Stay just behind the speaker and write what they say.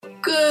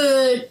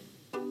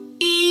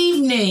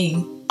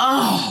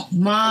Oh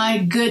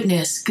my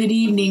goodness. Good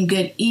evening,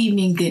 good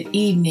evening, good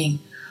evening.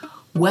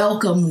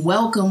 Welcome,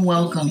 welcome,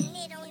 welcome.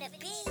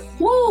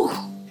 Woo!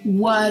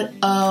 What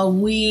a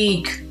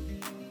week.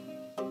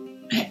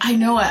 I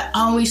know I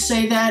always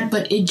say that,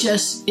 but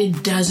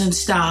it doesn't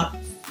stop.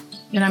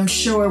 And I'm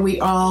sure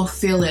we all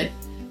feel it.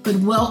 But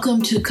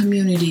welcome to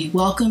community.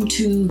 Welcome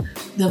to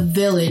the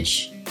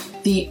village,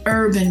 the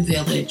Urban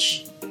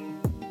Village,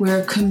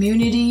 where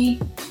community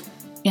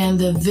and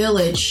the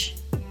village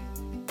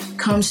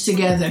comes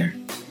together.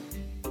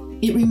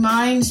 It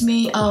reminds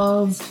me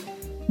of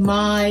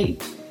my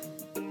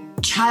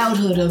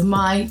childhood, of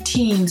my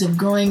teens, of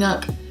growing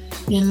up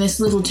in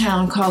this little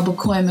town called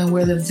Pacoima,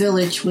 where the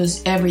village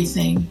was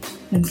everything.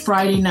 And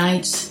Friday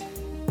nights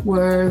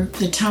were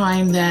the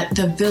time that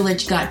the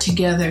village got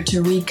together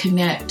to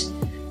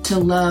reconnect, to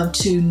love,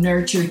 to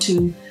nurture,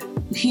 to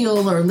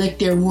heal or lick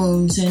their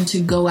wounds, and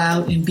to go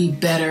out and be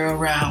better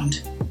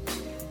around.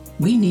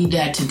 We need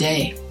that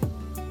today.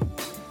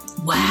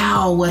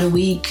 Wow, what a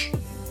week.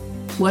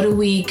 What a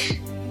week.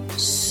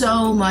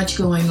 So much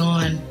going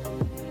on.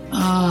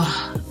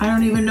 I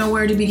don't even know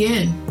where to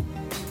begin.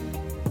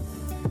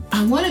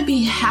 I want to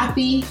be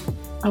happy.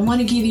 I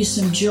want to give you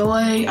some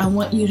joy. I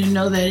want you to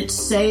know that it's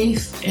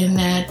safe and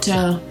that,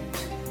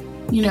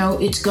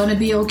 it's going to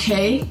be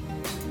okay,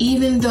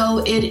 even though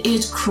it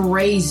is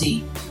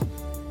crazy.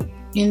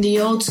 In the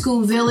old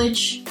school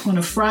village on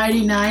a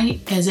Friday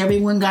night, as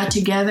everyone got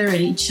together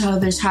at each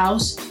other's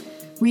house,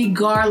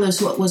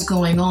 regardless what was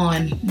going on,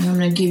 and I'm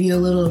going to give you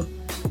a little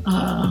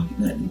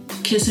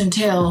kiss and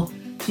tell.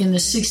 In the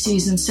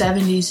 60s and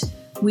 70s,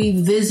 we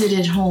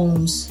visited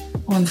homes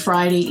on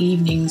Friday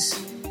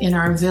evenings in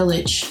our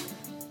village,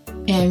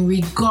 and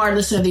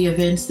regardless of the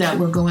events that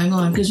were going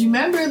on, because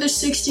remember the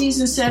 60s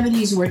and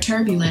 70s were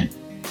turbulent,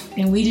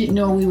 and we didn't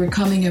know we were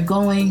coming or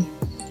going,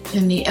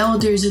 and the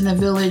elders in the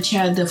village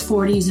had the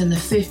 40s and the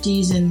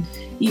 50s and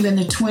even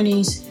the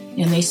 20s,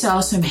 and they saw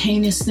some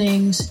heinous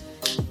things.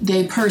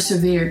 They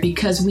persevered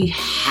because we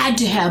had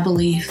to have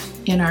belief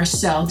in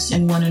ourselves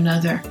and one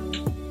another.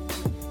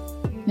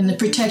 And the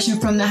protection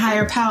from the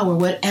higher power,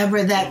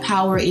 whatever that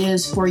power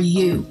is for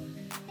you.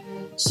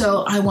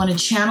 So I want to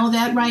channel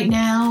that right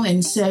now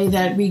and say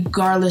that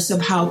regardless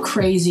of how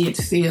crazy it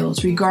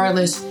feels,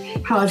 regardless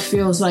how it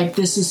feels like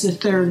this is the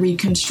third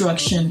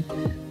reconstruction,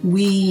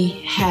 we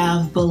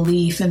have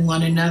belief in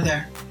one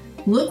another.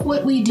 Look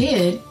what we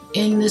did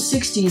in the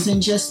 60s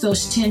in just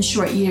those 10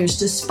 short years,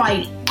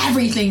 despite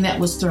everything that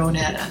was thrown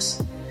at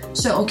us.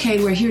 So,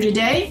 okay, we're here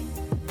today.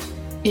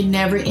 It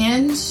never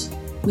ends.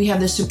 We have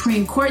the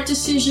Supreme Court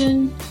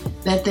decision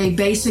that they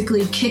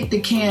basically kicked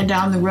the can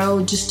down the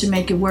road just to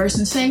make it worse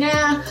and saying,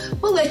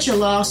 we'll let your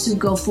lawsuit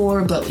go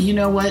forward, but you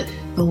know what?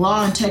 The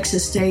law in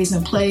Texas stays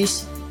in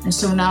place. And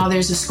so now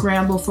there's a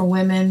scramble for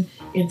women.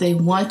 If they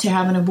want to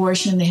have an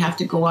abortion, they have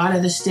to go out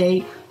of the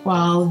state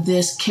while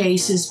this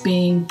case is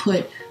being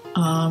put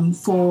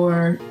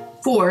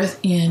forth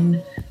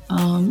in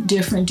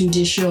different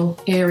judicial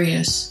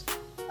areas.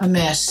 A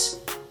mess.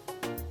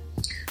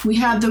 We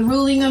have the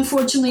ruling,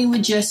 unfortunately,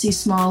 with Jussie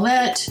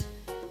Smollett,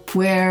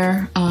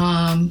 where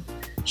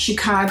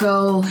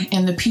Chicago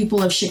and the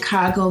people of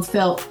Chicago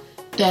felt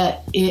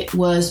that it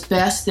was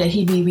best that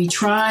he be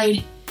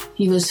retried.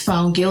 He was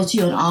found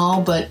guilty on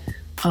all but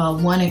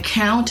one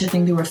account. I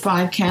think there were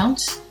 5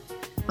 counts.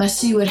 Let's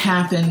see what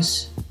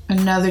happens.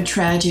 Another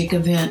tragic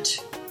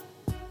event.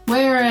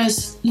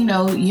 Whereas,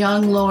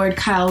 young Lord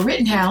Kyle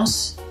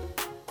Rittenhouse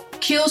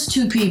kills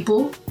 2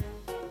 people,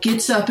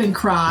 gets up and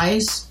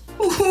cries.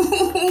 It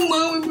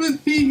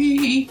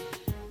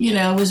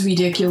was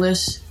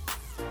ridiculous.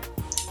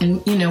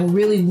 And,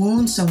 really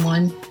wounds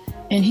someone.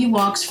 And he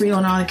walks free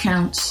on all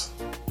accounts.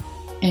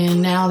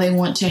 And now they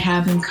want to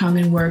have him come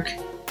and work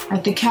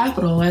at the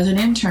Capitol as an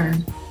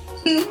intern.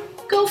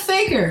 Go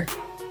figure.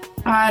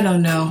 I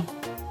don't know.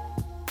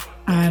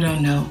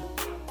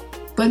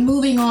 But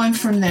moving on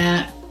from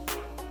that,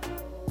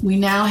 we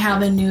now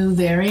have a new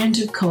variant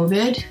of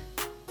COVID,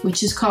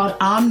 which is called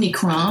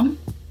Omicron.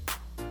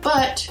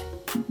 But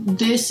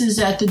this is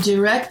at the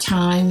direct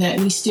time that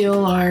we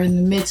still are in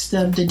the midst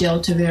of the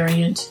Delta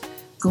variant,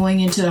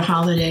 going into the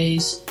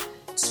holidays,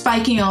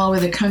 spiking all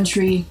over the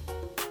country.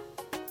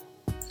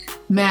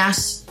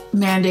 Mask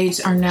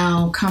mandates are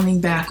now coming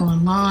back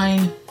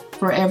online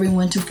for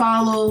everyone to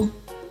follow.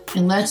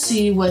 And let's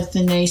see what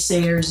the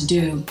naysayers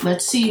do.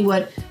 Let's see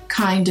what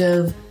kind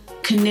of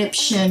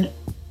conniption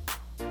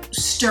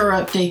stir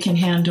up they can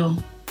handle.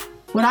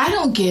 What I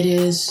don't get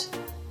is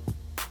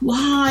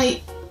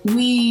why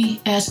we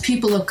as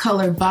people of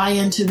color buy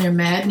into their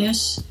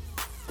madness.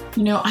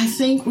 I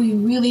think we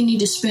really need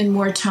to spend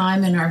more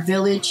time in our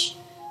village,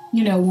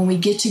 when we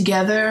get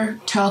together,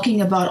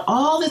 talking about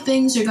all the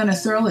things they're going to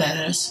throw at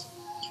us,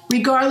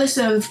 regardless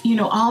of,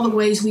 all the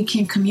ways we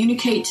can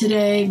communicate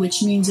today,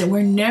 which means that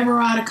we're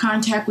never out of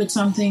contact with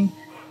something.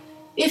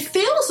 It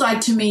feels like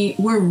to me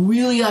we're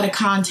really out of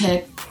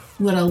contact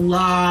with a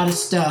lot of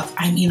stuff.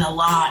 I mean, a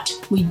lot.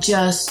 We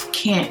just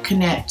can't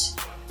connect.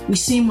 We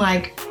seem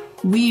like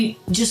we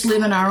just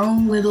live in our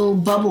own little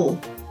bubble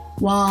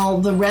while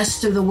the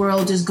rest of the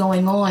world is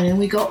going on. And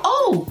we go,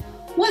 oh,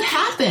 what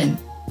happened?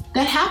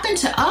 That happened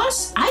to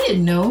us? I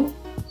didn't know.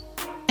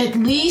 At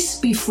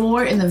least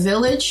before in the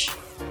village,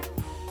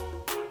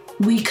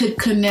 we could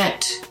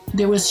connect.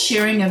 There was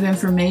sharing of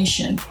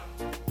information.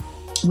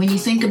 When you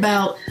think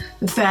about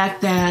the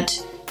fact that,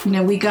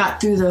 we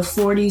got through the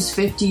 40s,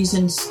 50s,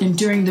 and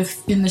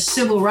in the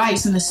civil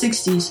rights in the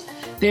 60s,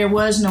 there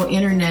was no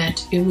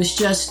internet. It was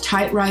just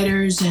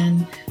typewriters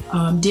and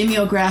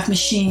mimeograph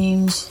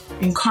machines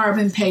and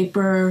carbon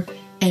paper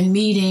and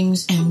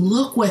meetings, and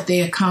look what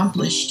they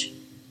accomplished.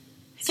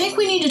 I think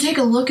we need to take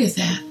a look at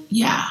that.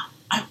 Yeah,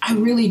 I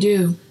really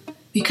do,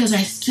 because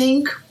I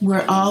think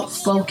we're off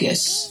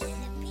focus.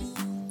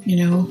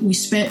 We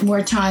spent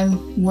more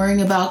time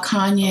worrying about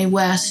Kanye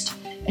West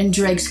and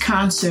Drake's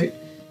concert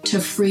to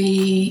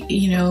free,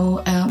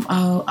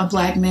 a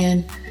black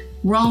man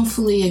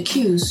wrongfully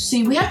accused.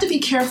 See, we have to be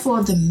careful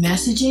of the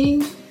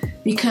messaging,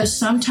 because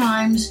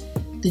sometimes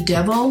the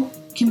devil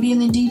can be in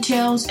the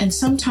details and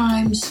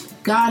sometimes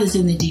God is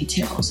in the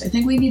details. I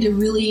think we need to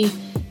really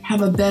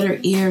have a better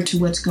ear to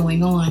what's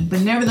going on.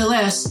 But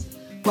nevertheless,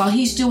 while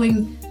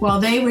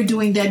they were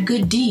doing that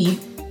good deed,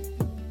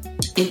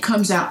 it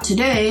comes out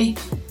today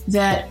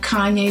that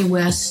Kanye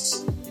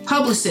West's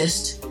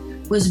publicist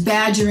was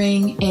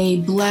badgering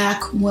a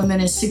black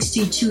woman, a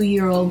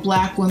 62-year-old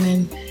black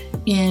woman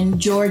in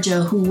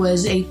Georgia, who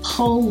was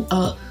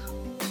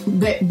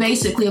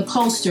basically a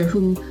pollster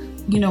who,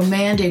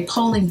 manned a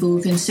polling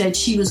booth and said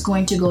she was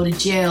going to go to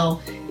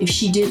jail if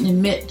she didn't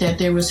admit that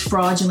there was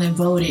fraudulent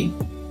voting.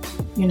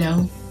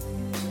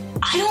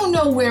 I don't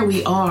know where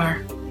we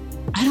are.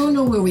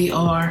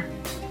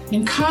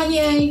 And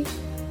Kanye,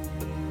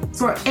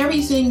 for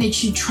everything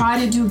that you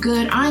try to do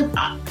good,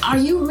 are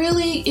you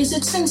really, is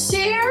it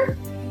sincere?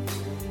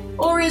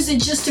 Or is it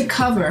just a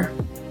cover?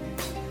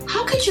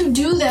 How could you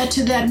do that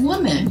to that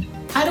woman?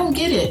 I don't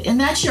get it. And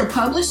that's your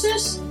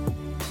publicist?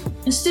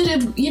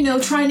 Instead of,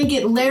 trying to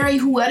get Larry,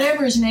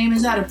 whatever his name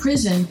is, out of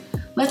prison,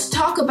 let's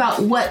talk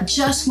about what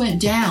just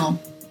went down.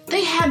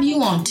 They have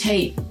you on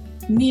tape,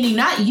 meaning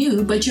not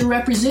you, but your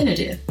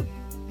representative.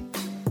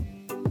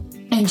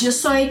 And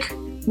just like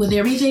with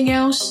everything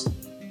else,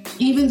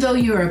 even though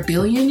you're a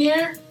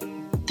billionaire,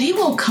 they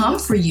will come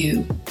for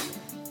you.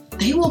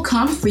 They will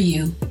come for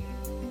you.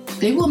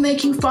 They will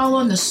make you fall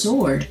on the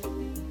sword.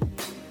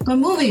 But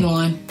moving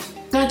on,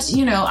 that's,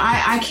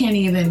 I can't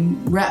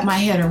even wrap my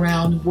head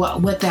around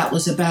what that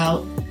was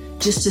about.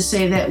 Just to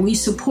say that we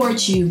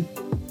support you,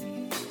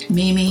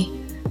 Mimi.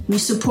 We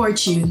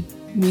support you.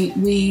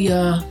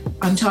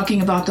 I'm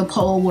talking about the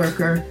poll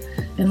worker,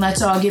 and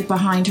let's all get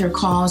behind her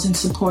cause and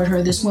support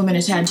her. This woman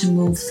has had to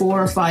move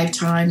 4 or 5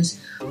 times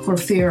for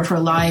fear of her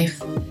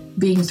life,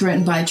 being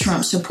threatened by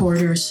Trump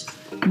supporters.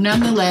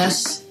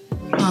 Nonetheless,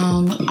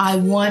 I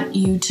want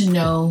you to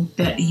know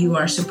that you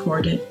are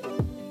supported.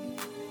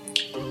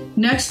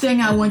 Next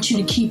thing I want you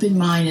to keep in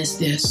mind is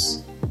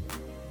this.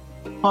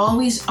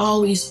 Always,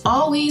 always,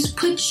 always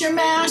put your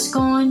mask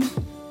on.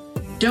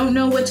 Don't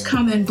know what's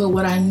coming, but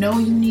what I know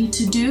you need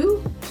to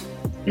do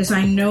is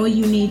I know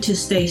you need to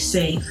stay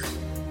safe.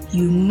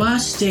 You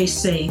must stay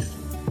safe.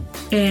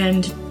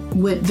 And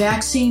with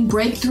vaccine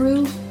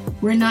breakthrough,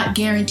 we're not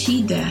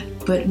guaranteed that,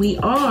 but we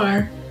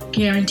are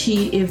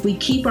guaranteed if we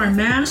keep our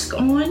mask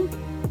on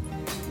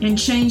and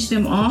change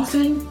them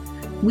often,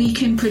 we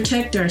can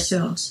protect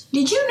ourselves.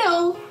 Did you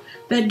know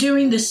that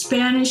during the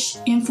Spanish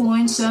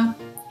influenza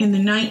in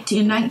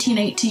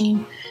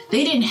 1918,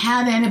 they didn't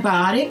have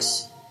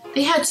antibiotics?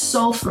 They had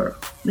sulfur,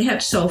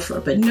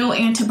 but no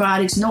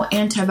antibiotics, no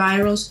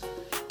antivirals,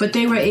 but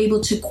they were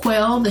able to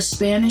quell the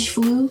Spanish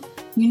flu.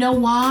 You know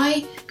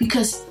why?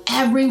 Because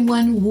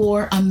everyone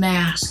wore a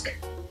mask.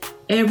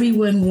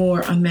 Everyone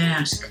wore a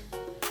mask.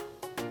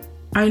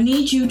 I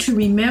need you to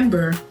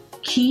remember,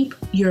 keep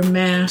your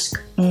mask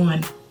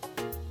on.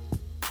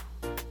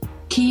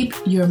 Keep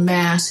your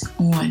mask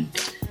on.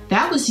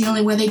 That was the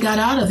only way they got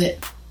out of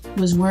it,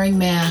 was wearing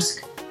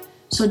masks.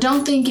 So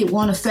don't think it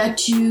won't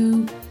affect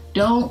you.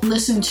 Don't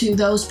listen to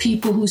those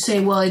people who say,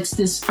 well, it's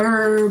this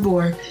herb,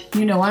 or,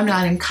 I'm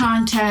not in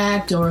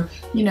contact, or,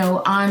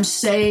 I'm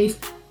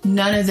safe.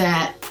 None of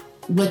that.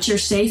 What your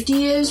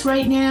safety is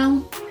right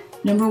now,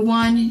 number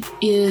one,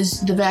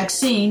 is the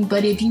vaccine.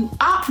 But if you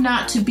opt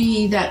not to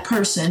be that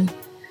person,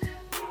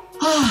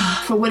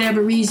 for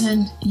whatever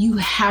reason, you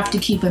have to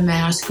keep a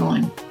mask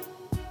on.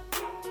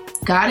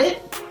 Got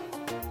it?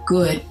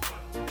 Good.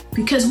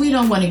 Because we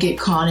don't want to get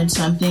caught in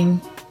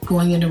something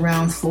going into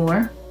round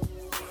 4.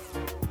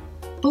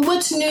 But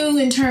what's new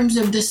in terms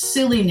of the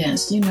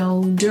silliness?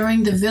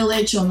 During the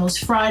village on those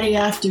Friday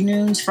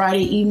afternoons,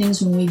 Friday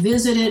evenings when we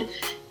visited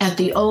at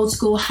the old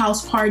school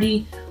house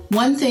party,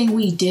 one thing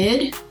we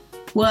did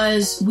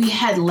was we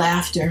had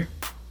laughter.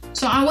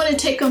 So I want to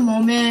take a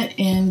moment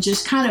and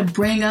just kind of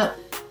bring up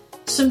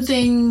some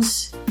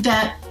things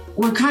that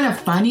were kind of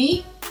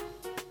funny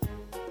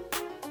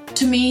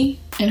to me,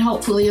 and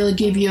hopefully it'll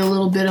give you a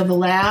little bit of a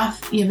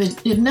laugh.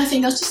 If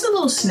nothing else, just a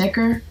little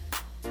snicker.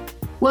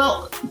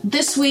 Well,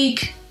 this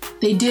week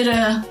they did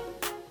a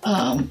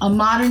a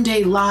modern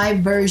day live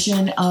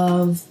version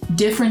of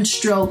Different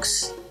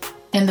Strokes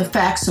and the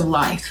Facts of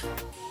Life.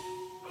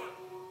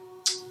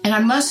 And I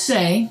must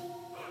say,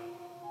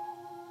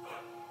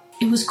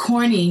 it was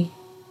corny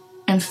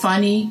and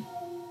funny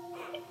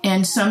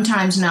and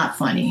sometimes not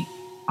funny.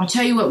 I'll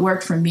tell you what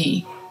worked for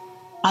me.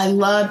 I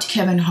loved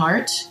Kevin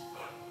Hart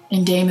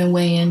and Damon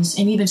Wayans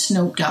and even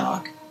Snoop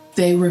Dogg.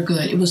 They were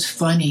good. It was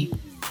funny.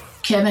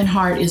 Kevin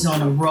Hart is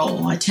on a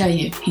roll. I tell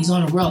you, he's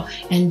on a roll.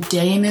 And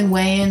Damon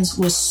Wayans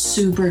was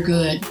super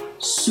good.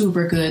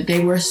 Super good.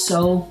 They were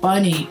so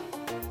funny.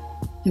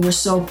 They were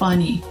so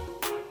funny.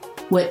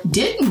 What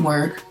didn't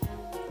work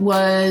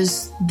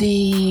was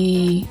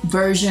the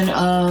version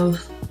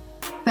of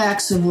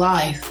Facts of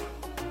Life.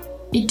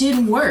 It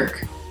didn't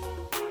work.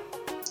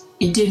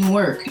 It didn't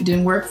work. It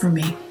didn't work for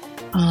me.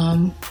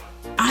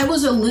 I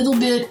was a little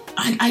bit,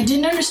 I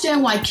didn't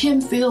understand why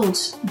Kim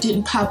Fields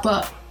didn't pop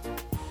up.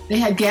 They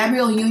had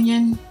Gabrielle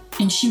Union,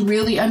 and she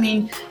really, I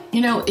mean,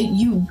 you know,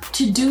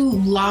 to do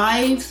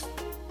live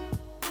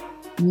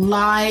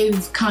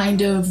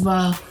kind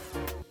of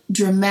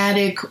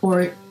dramatic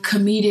or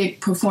comedic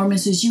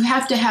performances, you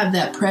have to have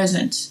that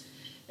presence.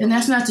 And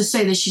that's not to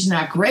say that she's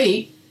not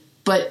great,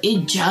 but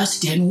it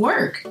just didn't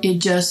work.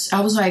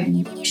 I was like,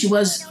 she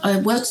was,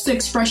 what's the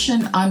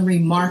expression?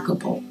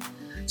 Unremarkable.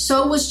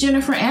 So was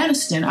Jennifer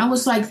Aniston. I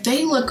was like,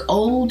 they look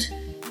old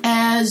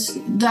as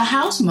the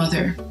house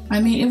mother. I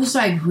mean, it was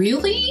like,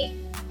 really?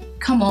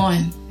 Come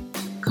on.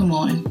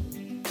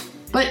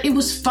 But it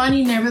was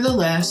funny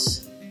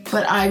nevertheless.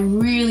 But I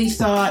really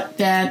thought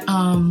that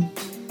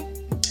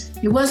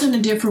it wasn't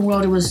a different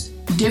world. It was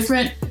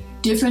different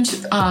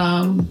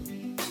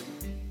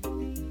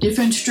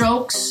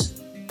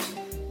strokes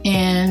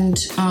and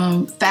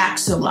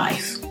facts of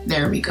life.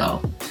 There we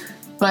go.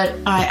 But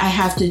I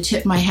have to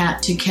tip my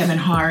hat to Kevin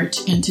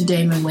Hart and to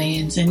Damon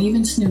Wayans and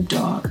even Snoop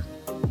Dogg.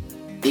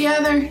 The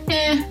other,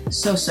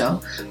 so-so.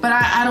 But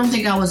I don't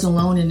think I was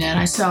alone in that.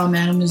 I saw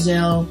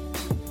Mademoiselle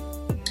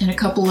and a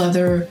couple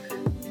other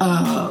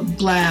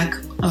black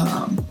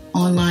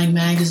online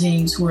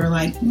magazines were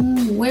like,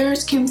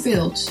 where's Kim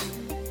Fields?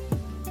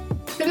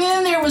 And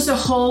then there was a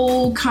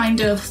whole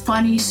kind of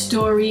funny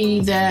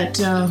story that,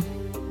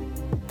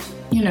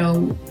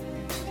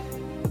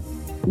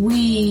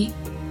 we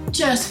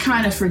just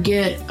kind of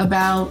forget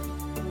about,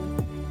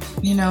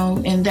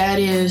 and that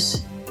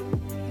is,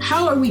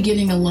 how are we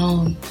getting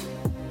along?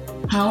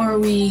 How are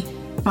we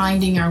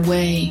finding our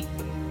way?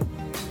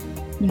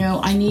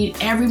 I need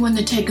everyone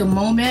to take a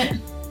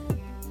moment,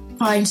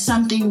 find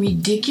something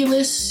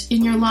ridiculous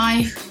in your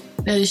life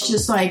that is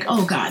just like,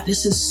 oh God,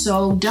 this is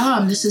so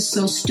dumb. This is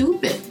so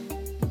stupid.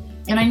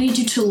 And I need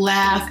you to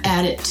laugh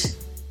at it.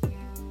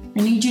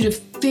 I need you to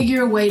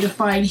figure a way to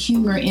find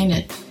humor in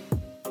it.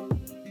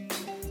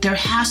 There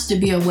has to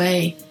be a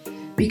way,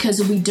 because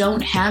if we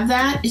don't have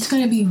that, it's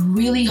going to be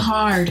really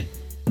hard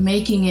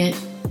making it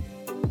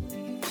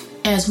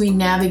as we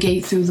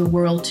navigate through the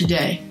world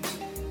today.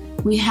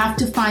 We have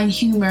to find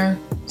humor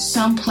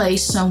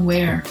someplace,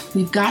 somewhere.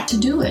 We've got to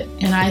do it,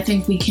 and I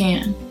think we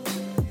can.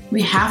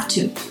 We have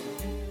to.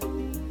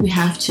 We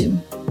have to.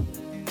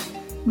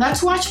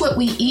 Let's watch what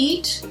we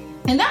eat,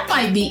 and that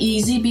might be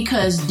easy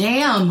because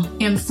damn,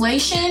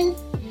 inflation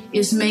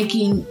is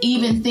making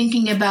even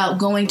thinking about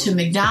going to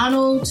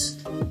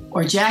McDonald's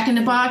or Jack in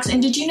the Box.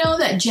 And did you know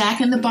that Jack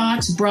in the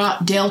Box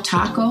brought Del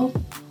Taco?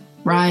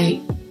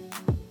 Right.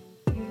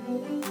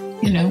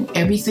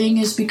 Everything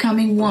is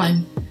becoming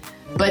one.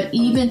 But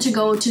even to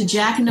go to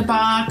Jack in the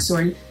Box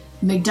or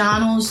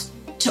McDonald's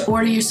to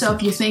order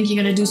yourself, you think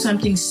you're going to do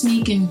something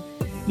sneak and,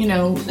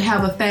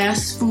 have a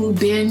fast food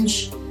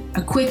binge,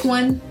 a quick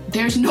one.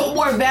 There's no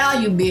more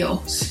value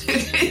bills.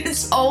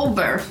 It's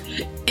over.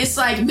 It's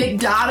like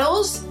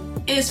McDonald's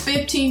is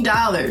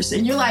 $15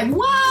 and you're like,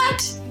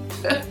 what?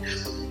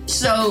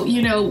 So,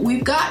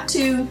 we've got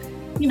to,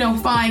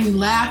 find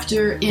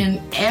laughter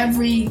in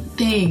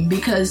everything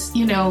because,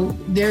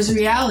 there's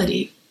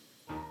reality.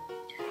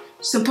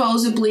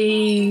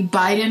 Supposedly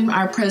Biden,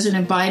 our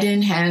President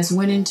Biden, has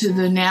went into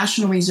the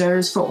national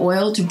reserves for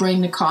oil to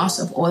bring the cost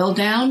of oil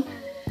down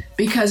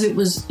because it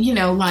was,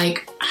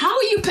 like, how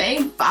are you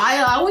paying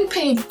are we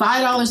paying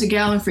 $5 a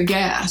gallon for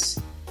gas?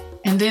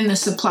 And then the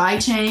supply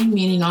chain,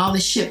 meaning all the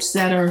ships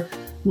that are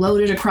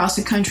loaded across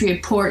the country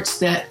at ports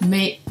that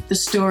make the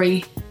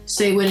story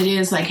say what it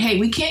is, like, hey,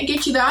 we can't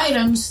get you the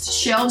items,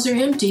 shelves are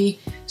empty,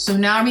 so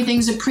now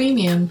everything's a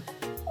premium,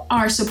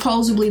 are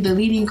supposedly the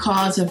leading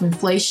cause of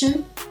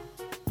inflation.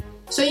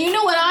 So you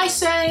know what I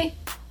say?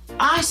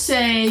 I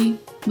say,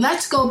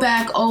 let's go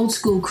back old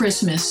school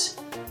Christmas,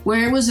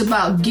 where it was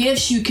about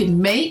gifts you could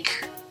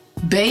make,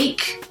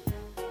 bake,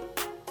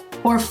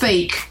 or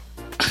fake.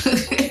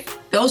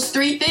 Those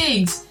three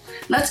things.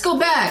 Let's go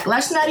back.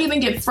 Let's not even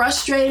get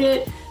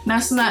frustrated.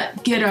 Let's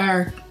not get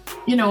our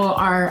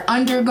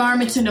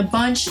undergarments in a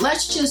bunch.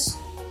 Let's just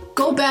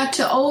go back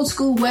to old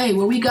school way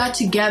where we got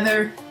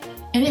together.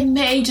 And it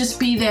may just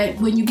be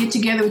that when you get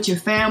together with your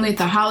family at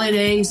the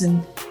holidays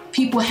and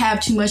people have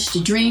too much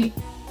to drink,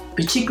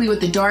 particularly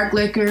with the dark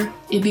liquor.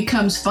 It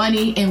becomes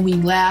funny and we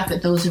laugh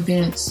at those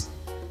events.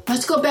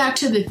 Let's go back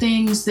to the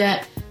things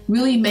that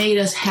really made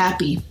us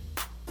happy.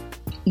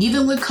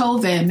 Even with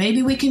COVID,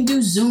 maybe we can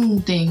do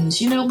Zoom things,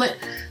 but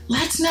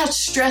let's not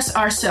stress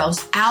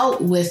ourselves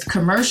out with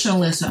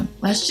commercialism.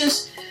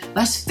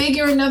 Let's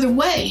figure another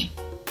way.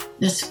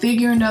 Let's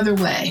figure another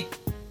way.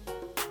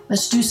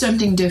 Let's do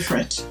something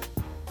different,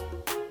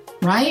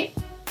 right?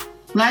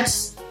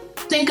 Let's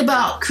think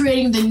about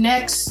creating the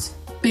next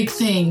big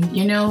thing,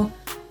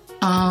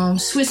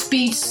 Swiss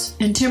Beats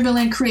and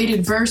Timberland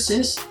created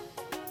Verses.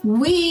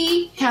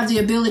 We have the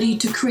ability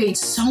to create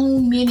so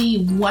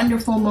many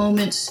wonderful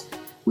moments.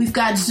 We've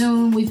got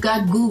Zoom, we've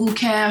got Google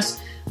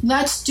Cast.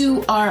 Let's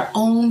do our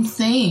own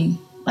thing.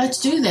 Let's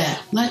do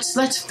that.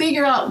 Let's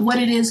figure out what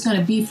it is going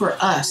to be for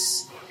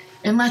us.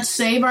 And let's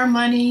save our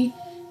money.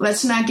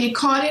 Let's not get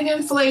caught in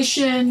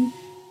inflation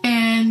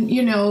and,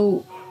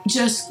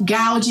 just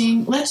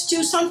gouging. Let's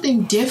do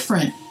something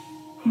different.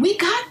 We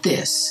got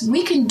this.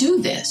 We can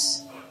do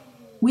this.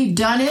 We've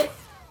done it.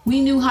 We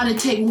knew how to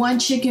take one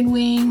chicken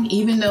wing,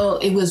 even though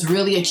it was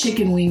really a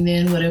chicken wing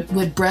then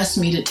with breast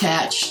meat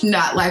attached,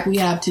 not like we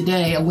have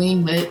today, a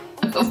winglet.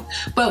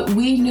 But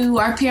we knew,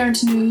 our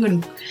parents knew,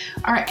 and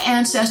our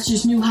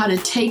ancestors knew how to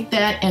take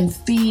that and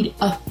feed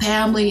a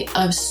family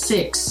of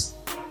 6.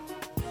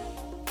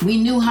 We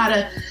knew how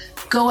to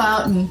go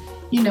out and,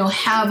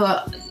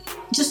 have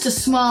just a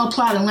small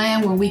plot of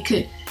land where we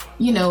could,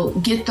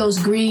 get those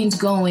greens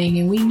going.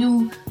 And we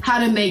knew how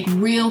to make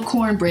real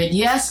cornbread.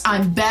 Yes,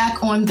 I'm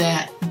back on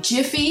that.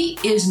 Jiffy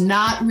is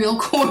not real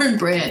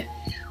cornbread.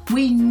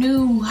 We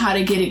knew how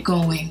to get it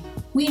going.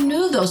 We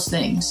knew those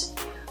things.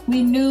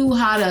 We knew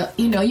how to,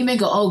 you may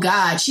go, oh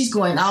God, she's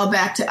going all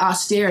back to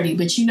austerity.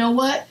 But you know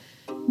what?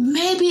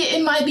 Maybe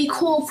it might be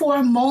cool for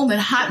a moment,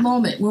 hot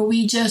moment, where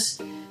we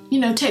just,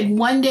 take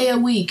one day a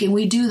week and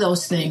we do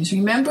those things.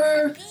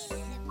 Remember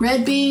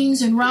red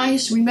beans and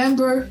rice?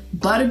 Remember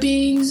butter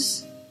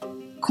beans,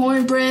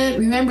 cornbread?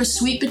 Remember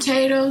sweet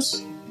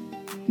potatoes?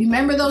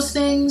 Remember those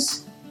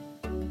things?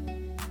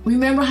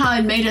 Remember how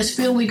it made us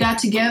feel we got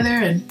together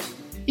and,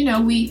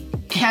 we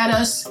had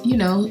us,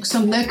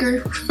 some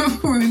liquor.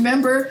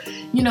 Remember,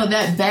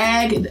 that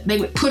bag they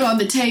would put on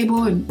the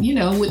table and,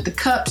 with the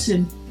cups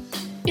and,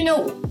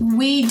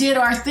 we did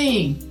our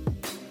thing.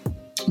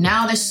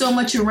 Now there's so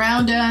much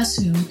around us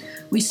and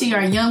we see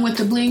our young with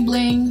the bling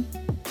bling.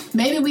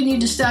 Maybe we need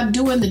to stop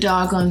doing the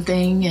doggone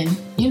thing and,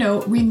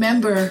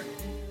 remember,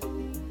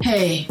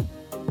 hey,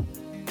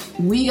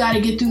 we got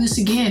to get through this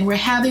again. We're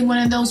having one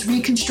of those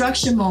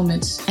reconstruction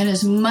moments. And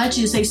as much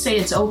as they say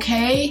it's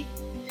okay,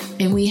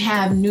 and we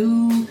have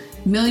new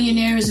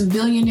millionaires and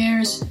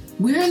billionaires,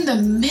 we're in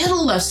the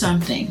middle of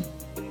something.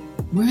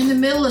 We're in the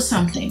middle of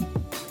something.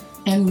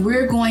 And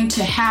we're going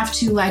to have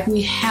to, like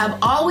we have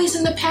always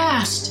in the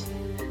past,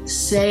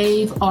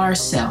 save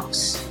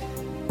ourselves.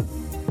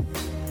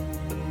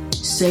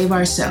 Save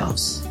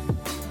ourselves.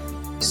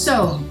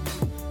 So,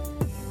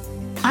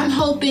 I'm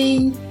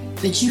hoping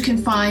that you can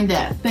find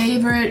that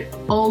favorite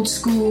old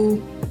school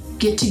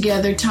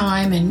get-together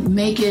time and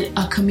make it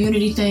a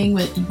community thing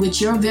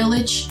with your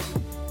village,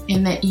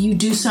 and that you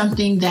do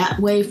something that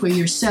way for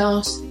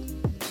yourselves.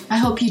 I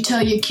hope you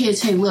tell your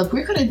kids, hey, look,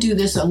 we're going to do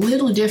this a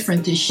little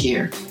different this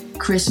year.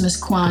 Christmas,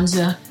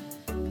 Kwanzaa,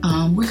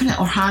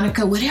 or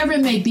Hanukkah, whatever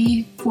it may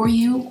be for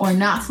you or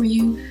not for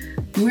you,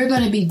 we're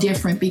going to be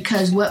different,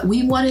 because what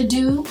we want to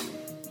do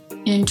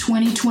in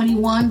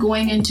 2021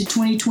 going into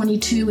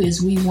 2022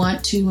 is we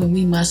want to and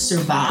we must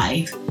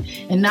survive,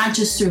 and not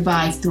just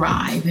survive,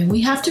 thrive. And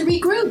we have to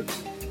regroup.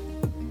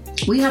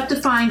 We have to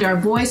find our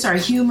voice, our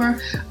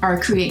humor, our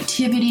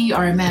creativity,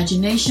 our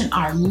imagination,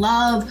 our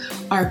love,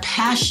 our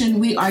passion.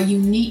 We are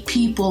unique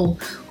people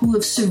who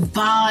have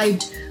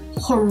survived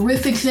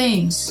horrific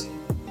things,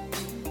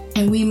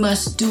 and we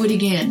must do it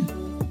again.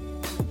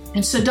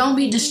 And so don't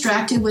be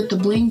distracted with the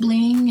bling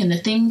bling and the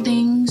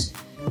things.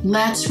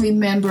 Let's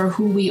remember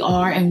who we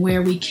are and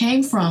where we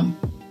came from.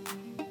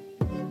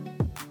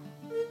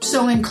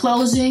 So in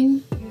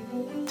closing,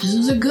 this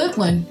is a good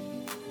one.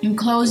 In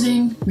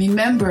closing,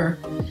 remember,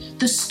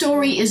 the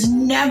story is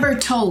never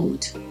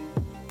told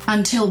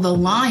until the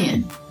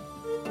lion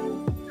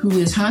who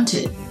is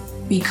hunted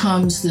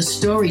becomes the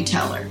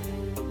storyteller,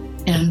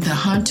 and the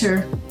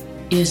hunter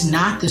is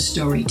not the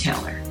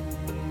storyteller.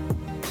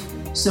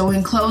 So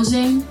in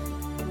closing,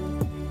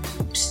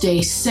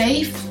 stay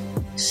safe,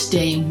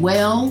 stay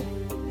well,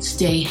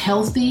 stay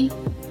healthy,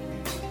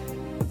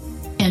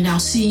 and I'll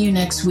see you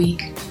next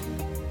week.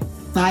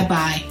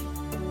 Bye-bye.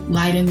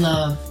 Light and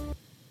love.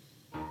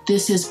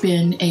 This has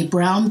been a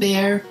Brown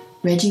Bear,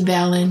 Reggie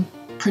Vallon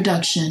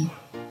production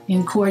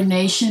in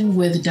coordination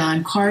with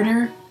Don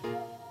Carter,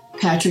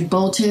 Patrick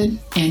Bolton,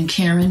 and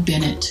Karen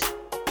Bennett.